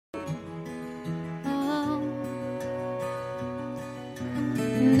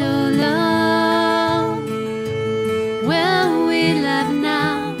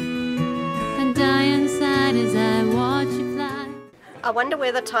I wonder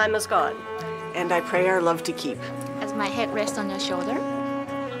where the time has gone. And I pray our love to keep. As my head rests on your shoulder,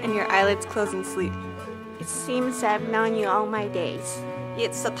 and your eyelids close in sleep. It seems I've known you all my days.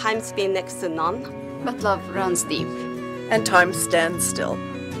 It's a time spent next to none. But love runs deep. And time stands still.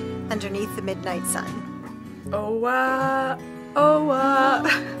 Underneath the midnight sun. Oh, oh,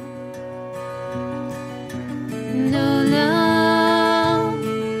 No love,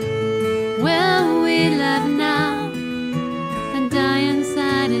 well we love now, and die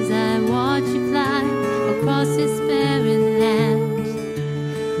inside as I watch you fly across this barren land.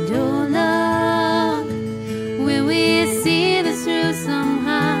 And oh love, will we see this through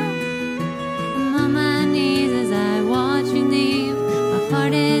somehow? I'm on my knees as I watch you leave. My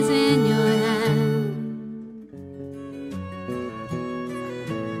heart is in your hand.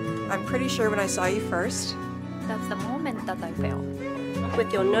 I'm pretty sure when I saw you first, that's the moment that I felt.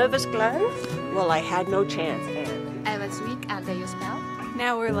 With your nervous glance? Well, I had no chance, and I was weak under your spell.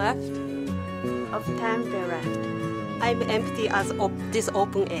 Now we're left of time bereft. I'm empty as this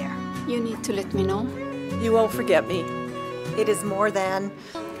open air. You need to let me know. you won't forget me. It is more than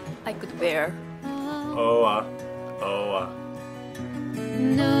I could bear.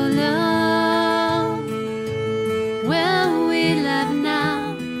 No love, well we love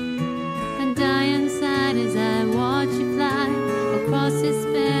now, and die inside as I watch you fly across this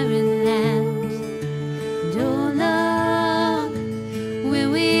barren land. And oh love,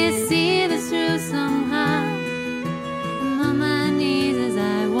 will we see this through somehow? I'm on my knees as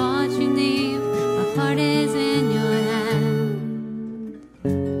I watch you leave. My heart is in your hand.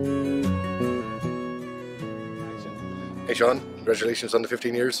 Hey Shawn, congratulations on the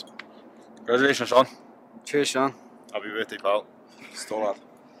 15 years. Congratulations, Shawn. Cheers, Shawn. Happy birthday, pal. Still lad.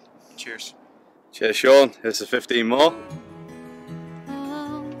 Cheers. Cheers, Shawn. Here's the 15 more.